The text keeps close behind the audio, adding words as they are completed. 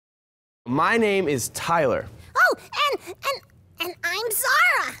My name is Tyler. Oh, and I'm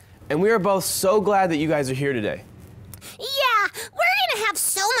Zara. And we are both so glad that you guys are here today. Yeah, we're gonna have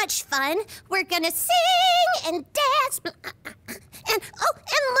so much fun. We're gonna sing and dance and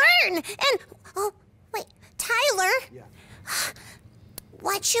learn. And oh, wait, Tyler. Yeah.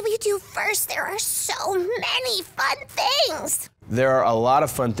 What should we do first? There are so many fun things. There are a lot of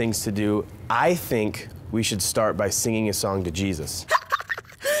fun things to do. I think we should start by singing a song to Jesus.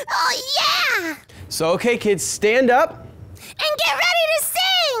 Oh, yeah! So, okay, kids, stand up. And get ready to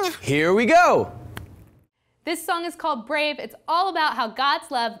sing! Here we go. This song is called Brave. It's all about how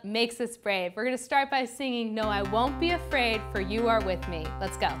God's love makes us brave. We're going to start by singing, No, I Won't Be Afraid, for You Are With Me.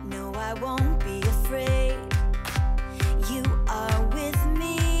 Let's go. No, I won't be afraid. You are with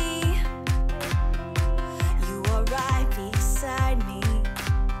me. You are right beside me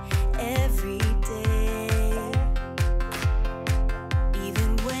every day.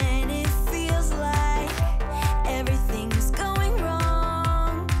 Even when it feels like everything's going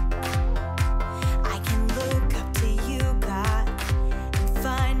wrong, I can look up to you, God, and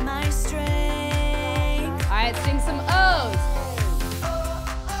find my strength. All right, sing some O's.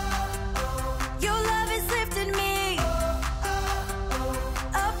 Your love has lifted me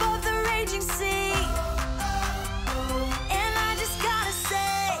above the raging sea, and I just gotta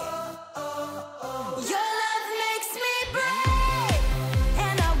say, your love makes me brave,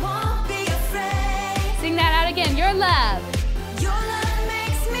 and I won't be afraid. Sing that out again. Your love. Your love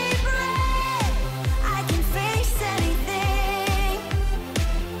makes me brave. I can face anything.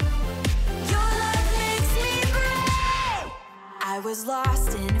 Your love makes me brave. I was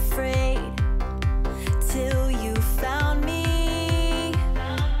lost and afraid till you found me.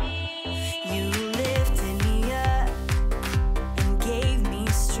 You lifted me up and gave me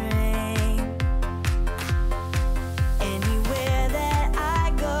strength. Anywhere that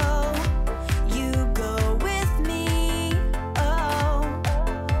I go, you go with me. Oh,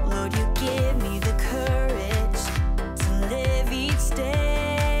 Lord, you give me the courage to live each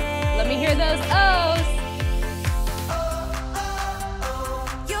day. Let me hear those O's.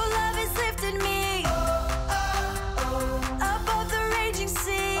 Your love has lifted me above the raging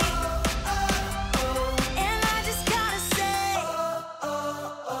sea, and I just gotta say,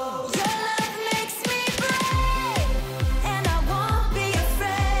 your love makes me brave, and I won't be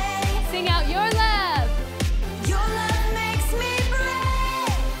afraid. Sing out your love. Your love makes me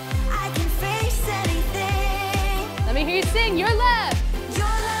brave. I can face anything. Let me hear you sing your love. Your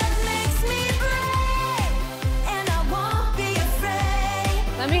love makes me brave, and I won't be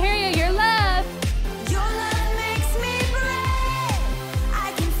afraid. Let me hear you, your love. Your love makes me brave.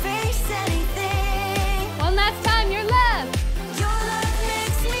 I can face anything. One last time, your love. Your love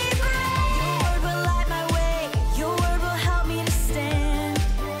makes me brave. Your word will light my way. Your word will help me to stand.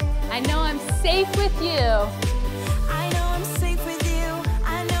 I know I'm safe with you. I know I'm safe with you.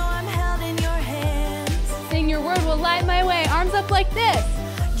 I know I'm held in your hands. Sing your word will light my way. Arms up like this.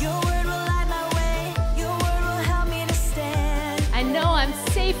 Your word will light my way. Your word will help me to stand. I know I'm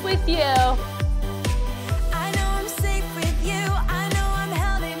safe with you. I know I'm safe with you. I know I'm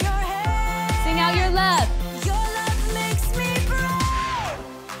held in your hands. Sing out your love. Your love makes me brave,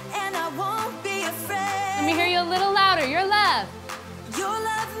 and I won't be afraid. Let me hear you a little louder, your love. Your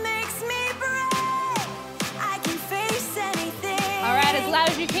love makes me brave. I can face anything. All right, as loud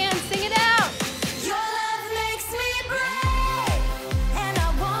as you can, sing it out. Your love makes me brave, and I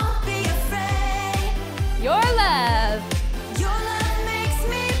won't be afraid. Your love. Your love makes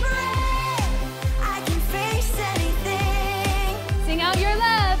me brave. I can face anything. Sing out your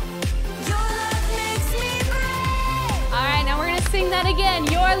love. Your love makes me brave. All right, now we're gonna sing that again.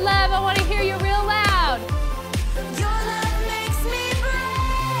 Your love, I wanna hear you real loud. Your love makes me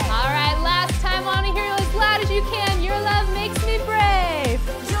brave. All right, last time, I wanna hear you as loud as you can. Your love makes me brave.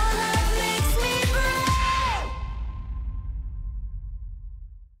 Your love makes me brave.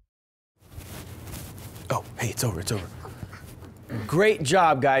 Oh, hey, it's over. Great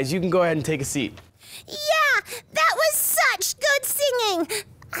job, guys. You can go ahead and take a seat. Yeah, that was such good singing.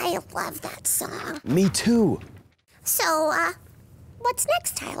 I love that song. Me too. So, what's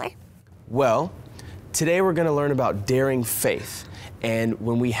next, Tyler? Well, today we're going to learn about daring faith. And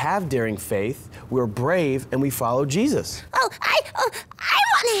when we have daring faith, we're brave and we follow Jesus. Oh, I want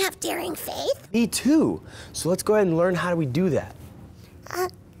to have daring faith. Me too. So let's go ahead and learn how do we do that.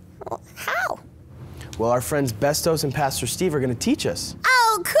 Well, how? Well, our friends Bestos and Pastor Steve are going to teach us.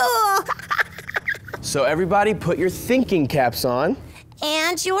 Oh, cool. So everybody put your thinking caps on.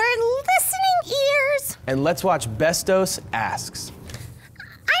 And your listening ears. And let's watch Bestos Asks.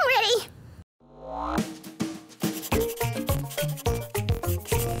 I'm ready.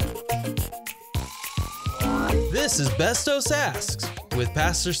 This is Bestos Asks with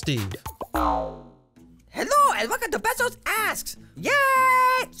Pastor Steve. Hello and welcome to Bestos Asks. Yay!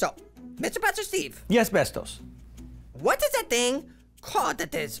 So, Mr. Pastor Steve, Yes, Bestos. what is that thing called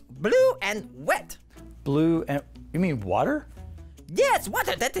that is blue and wet? Blue and... You mean water? Yes,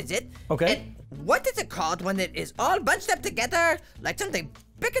 water, that is it. Okay. And what is it called when it is all bunched up together like something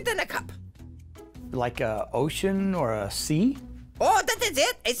bigger than a cup? Like a ocean or a sea? Oh, that is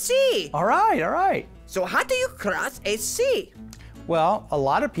it, a sea. All right, all right. So how do you cross a sea? Well, a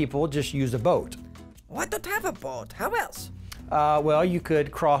lot of people just use a boat. Well, I don't have a boat. How else? Well, you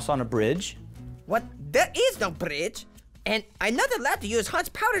could cross on a bridge. What? There is no bridge. And I'm not allowed to use Hunt's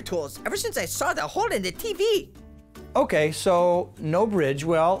powder tools ever since I saw the hole in the TV. Okay, so no bridge.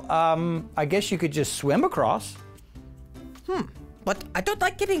 Well, I guess you could just swim across. But I don't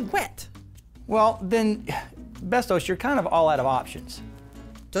like getting wet. Well, then, Bestos, you're kind of all out of options.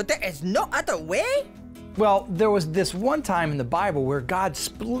 So there is no other way? Well, there was this one time in the Bible where God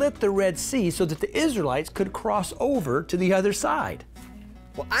split the Red Sea so that the Israelites could cross over to the other side.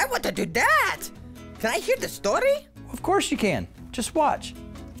 Well, I want to do that. Can I hear the story? Of course you can. Just watch.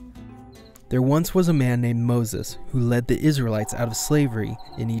 There once was a man named Moses who led the Israelites out of slavery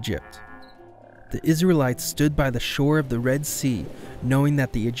in Egypt. The Israelites stood by the shore of the Red Sea, knowing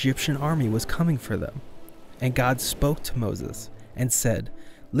that the Egyptian army was coming for them. And God spoke to Moses and said,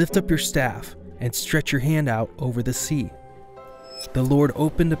 "Lift up your staff and stretch your hand out over the sea." The Lord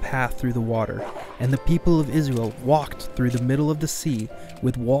opened a path through the water, and the people of Israel walked through the middle of the sea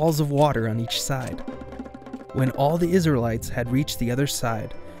with walls of water on each side. When all the Israelites had reached the other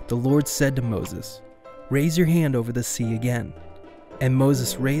side, the Lord said to Moses, "Raise your hand over the sea again." And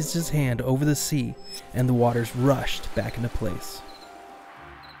Moses raised his hand over the sea, and the waters rushed back into place.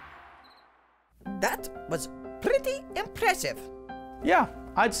 That was pretty impressive. Yeah,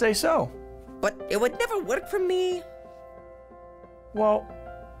 I'd say so. But it would never work for me. Well,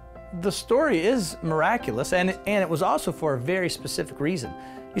 the story is miraculous, and it was also for a very specific reason.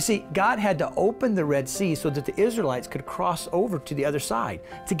 You see, God had to open the Red Sea so that the Israelites could cross over to the other side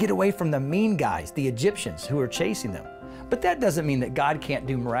to get away from the mean guys, the Egyptians, who were chasing them. But that doesn't mean that God can't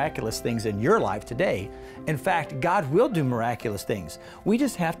do miraculous things in your life today. In fact, God will do miraculous things. We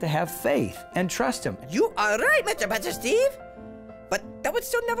just have to have faith and trust Him. You are right, Mr. Pastor Steve. But that would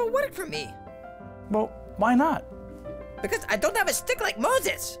still never work for me. Well, why not? Because I don't have a stick like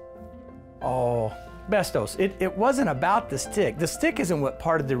Moses. Oh, Bestos, it wasn't about the stick. The stick isn't what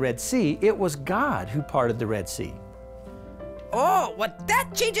parted the Red Sea. It was God who parted the Red Sea. Oh, well, that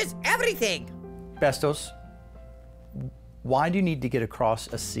changes everything. Bestos, why do you need to get across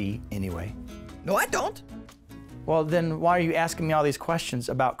a sea anyway? No, I don't. Well, then why are you asking me all these questions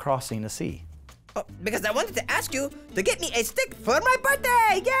about crossing the sea? Oh, because I wanted to ask you to get me a stick for my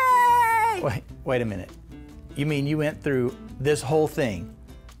birthday. Yay! Wait a minute. You mean you went through this whole thing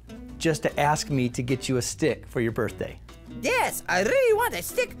just to ask me to get you a stick for your birthday? Yes, I really want a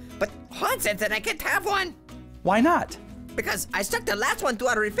stick, but Han said that I can't have one. Why not? Because I stuck the last one to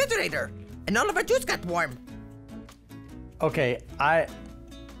our refrigerator, and all of our juice got warm. Okay, I'm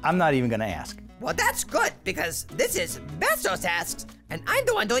not even gonna ask. Well, that's good, because this is Bestos Asks, and I'm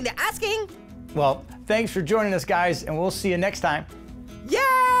the one doing the asking. Well, thanks for joining us, guys, and we'll see you next time. Yay!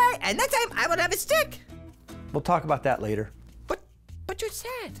 And next time I will have a stick. We'll talk about that later. But you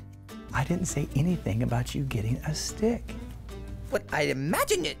said. I didn't say anything about you getting a stick. But I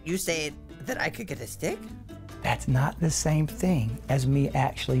imagined it. You said that I could get a stick? That's not the same thing as me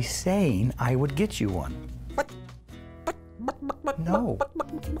actually saying I would get you one. No.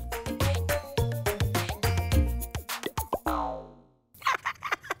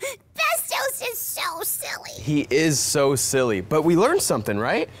 Bestos is so silly. He is so silly, but we learned something,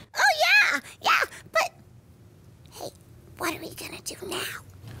 right? Oh, yeah, but hey, what are we gonna do now?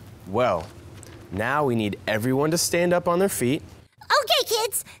 Well, now we need everyone to stand up on their feet. Okay,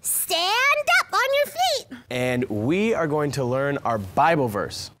 kids, stand up on your feet. And we are going to learn our Bible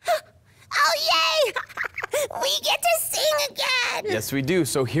verse. Oh, yay! We get to sing again. Yes, we do.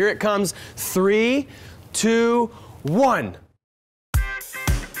 So here it comes. 3, 2, 1.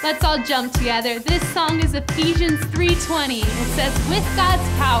 Let's all jump together. This song is Ephesians 3:20. It says, with God's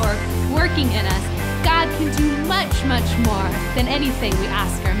power working in us, God can do much, much more than anything we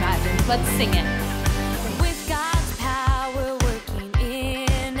ask or imagine. Let's sing it. With God's power working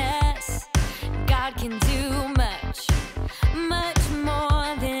in us, God can do much, much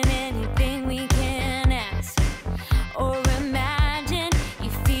more than anything we can ask or imagine.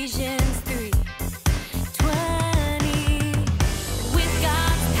 Ephesians 3:20. With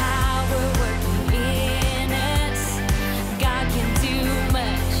God's power working in us, God can do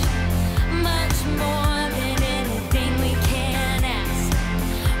much, much more than anything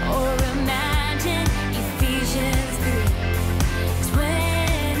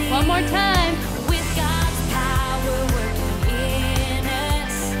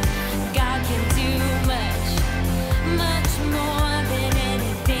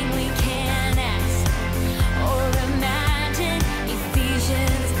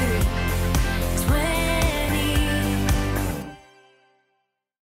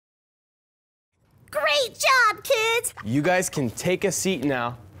Great job, kids! You guys can take a seat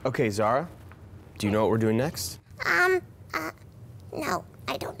now. Okay, Zara, do you know what we're doing next? No,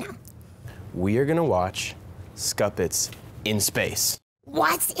 I don't know. We are gonna watch Scuppets in space.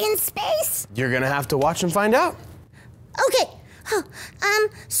 What's in space? You're gonna have to watch and find out. Okay.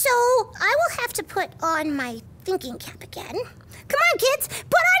 So I will have to put on my thinking cap again. Come on, kids,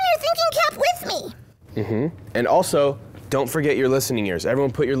 put on your thinking cap with me. And also, don't forget your listening ears.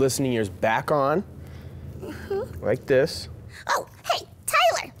 Everyone put your listening ears back on, like this. Oh, hey,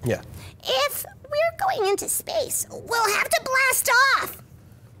 Tyler. Yeah. If we're going into space, we'll have to blast off.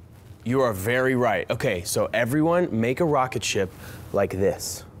 You are very right. Okay, so everyone make a rocket ship like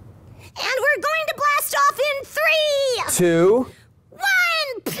this. And we're going to blast off in 3, 2. 1.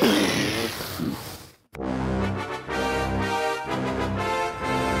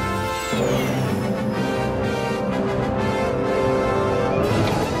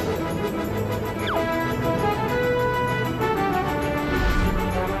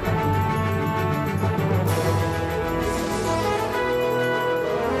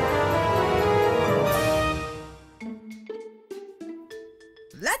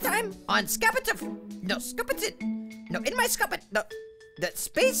 Last time on in my Scuppet, no, the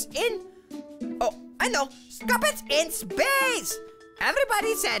space in, oh, I know, Scuppets in space!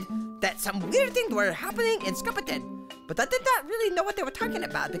 Everybody said that some weird things were happening in Scuppeton, but I did not really know what they were talking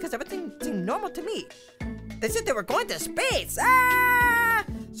about because everything seemed normal to me. They said they were going to space,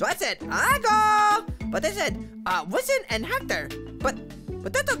 So I said, I go! But they said, Winston and Hector, but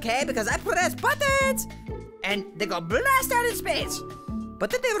that's okay because I press buttons! And they go blast out in space. But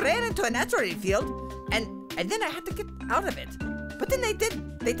then they ran into an asteroid field, and then I had to get out of it. But then they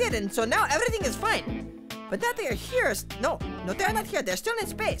did, and so now everything is fine. But now they are here. No, they're not here. They're still in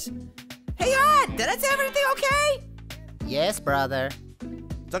space. Hey, Aunt, did I say everything okay? Yes, brother.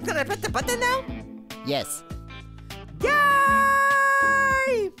 So can I press the button now? Yes. Yay!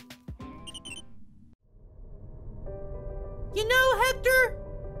 You know, Hector,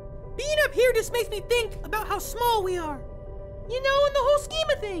 being up here just makes me think about how small we are. You know, in the whole scheme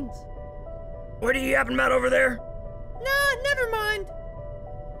of things. What are you yapping about over there? Nah, never mind.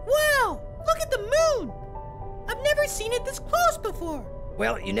 Wow, look at the moon. I've never seen it this close before.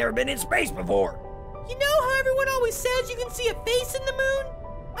 Well, you never been in space before. You know how everyone always says you can see a face in the moon?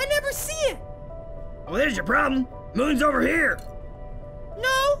 I never see it. Well, there's your problem. Moon's over here.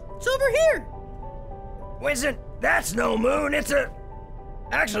 No, it's over here. Winston, that's no moon.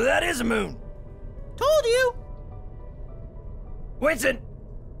 Actually, that is a moon. Told you. Winston,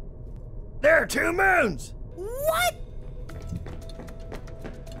 there are 2 moons. What?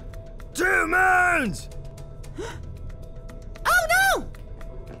 2 moons! Oh no!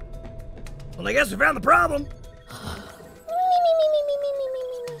 Well, I guess we found the problem.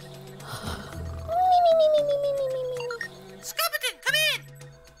 Scuppeton, come in!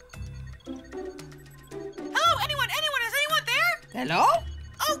 Hello, anyone? Is anyone there? Hello?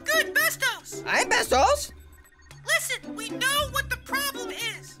 Oh, good, Bestos! I'm Bestos. Listen, we know what the problem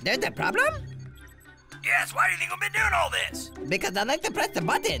is. There's the problem? Yes, why do you think I've been doing all this? Because I like to press the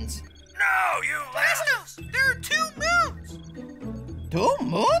buttons. No, you... Bestos, there are 2 moons. 2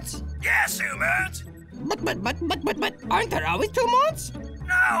 moons? Yes, 2 moons. But aren't there always 2 moons?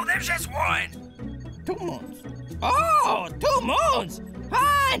 No, there's just 1. 2 moons. Oh, 2 moons.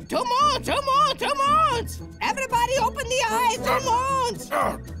 Hi, 2 moons, 2 moons, 2 moons. Everybody open the eyes, 2 moons.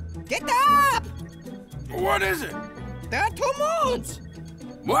 Get up. What is it? There are 2 moons.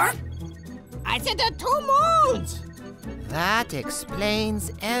 What? I said there are 2 moons. That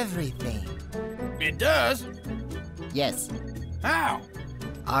explains everything. It does? Yes. How?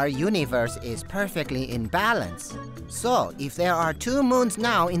 Our universe is perfectly in balance. So, if there are 2 moons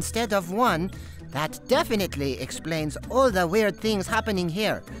now instead of 1, that definitely explains all the weird things happening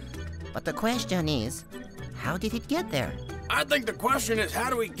here. But the question is, how did it get there? I think the question is, how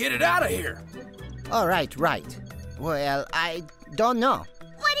do we get it out of here? Oh, right. Well, I don't know.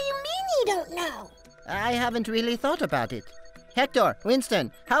 What do you mean you don't know? I haven't really thought about it. Hector,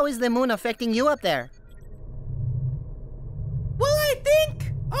 Winston, how is the moon affecting you up there? Well, I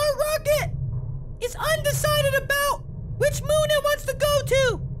think our rocket is undecided about which moon it wants to go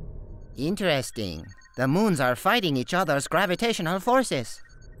to. Interesting. The moons are fighting each other's gravitational forces.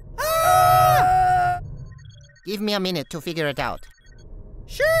 Ah! Give me a minute to figure it out.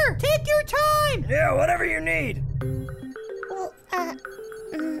 Sure, take your time. Yeah, whatever you need. Well,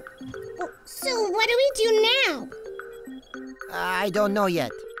 so what do we do now? I don't know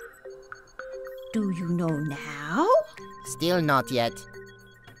yet. Do you know now? Still not yet.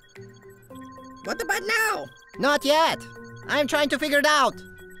 What about now? Not yet. I'm trying to figure it out.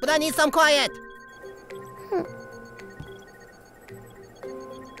 But I need some quiet.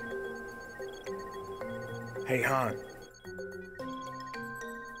 Hey, Han.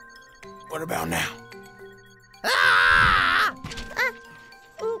 What about now? Ah!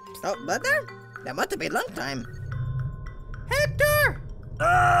 Oops. Oh, brother? That must have been a long time. Hector!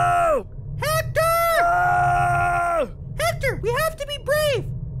 Oh! Hector! Oh! Hector, we have to be brave!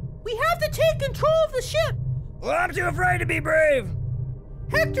 We have to take control of the ship! Well, I'm too afraid to be brave.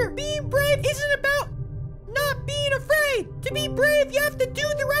 Hector, being brave isn't about not being afraid. To be brave, you have to do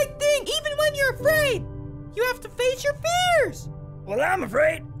the right thing, even when you're afraid. You have to face your fears. Well, I'm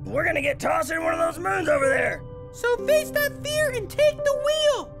afraid we're gonna get tossed in one of those moons over there. So face that fear and take the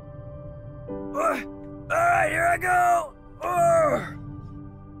wheel. All right, here I go. Oh.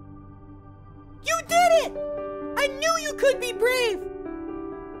 You did it! I knew you could be brave.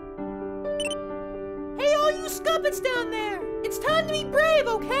 Hey, all you scuppets down there. It's time to be brave,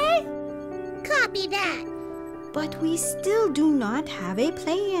 okay? Copy that. But we still do not have a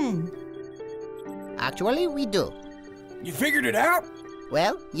plan. Actually, we do. You figured it out?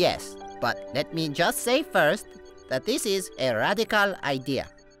 Well, yes. But let me just say first that this is a radical idea.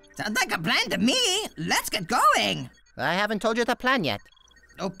 Sounds like a plan to me. Let's get going. I haven't told you the plan yet.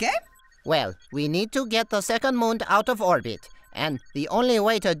 Okay. Well, we need to get the second moon out of orbit. And the only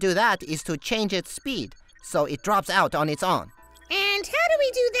way to do that is to change its speed, so it drops out on its own. And how do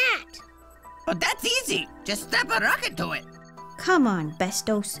we do that? Oh, that's easy. Just strap a rocket to it. Come on,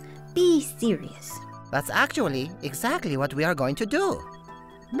 Bestos. Be serious. That's actually exactly what we are going to do.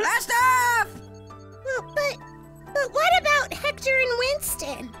 Blast off! Well, but what about Hector and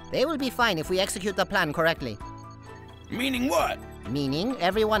Winston? They will be fine if we execute the plan correctly. Meaning what? Meaning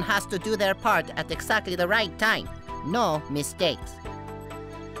everyone has to do their part at exactly the right time. No mistakes.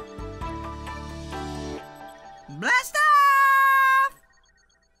 Blast off!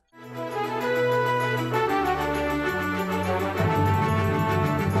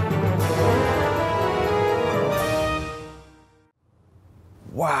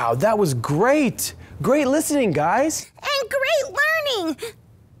 Wow, that was great. Great listening, guys. And great learning.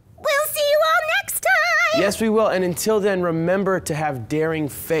 We'll see you all next time. Yes, we will. And until then, remember to have daring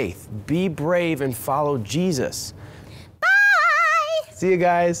faith. Be brave and follow Jesus. Bye. See you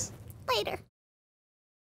guys. Later.